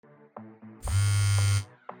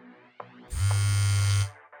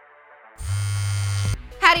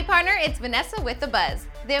Howdy partner, it's Vanessa with The Buzz.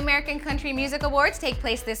 The American Country Music Awards take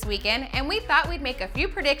place this weekend, and we thought we'd make a few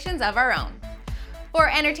predictions of our own. For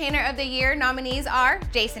Entertainer of the Year, nominees are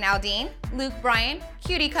Jason Aldean, Luke Bryan,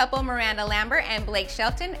 cutie couple Miranda Lambert and Blake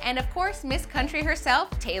Shelton, and of course, Miss Country herself,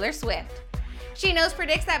 Taylor Swift. SheKnows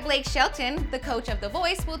predicts that Blake Shelton, the coach of The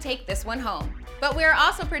Voice, will take this one home. But we're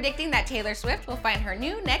also predicting that Taylor Swift will find her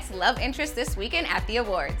new next love interest this weekend at the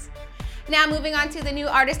awards. Now moving on to the new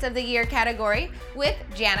Artist of the Year category with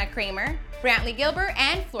Jana Kramer, Brantley Gilbert,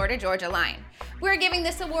 and Florida Georgia Line. We're giving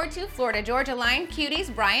this award to Florida Georgia Line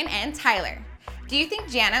cuties Brian and Tyler. Do you think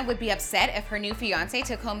Jana would be upset if her new fiancé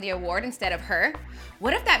took home the award instead of her?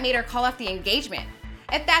 What if that made her call off the engagement?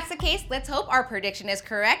 If that's the case, let's hope our prediction is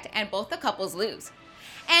correct and both the couples lose.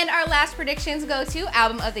 And our last predictions go to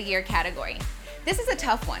Album of the Year category. This is a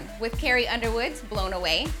tough one with Carrie Underwood's Blown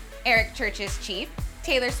Away, Eric Church's Chief,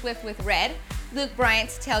 Taylor Swift with Red, Luke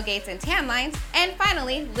Bryant's Tailgates and Tan Lines, and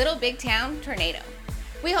finally, Little Big Town Tornado.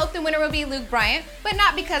 We hope the winner will be Luke Bryant, but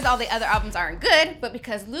not because all the other albums aren't good, but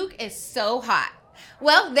because Luke is so hot.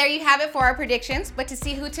 Well, there you have it for our predictions, but to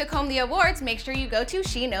see who took home the awards, make sure you go to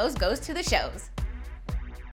SheKnows Goes to the Shows.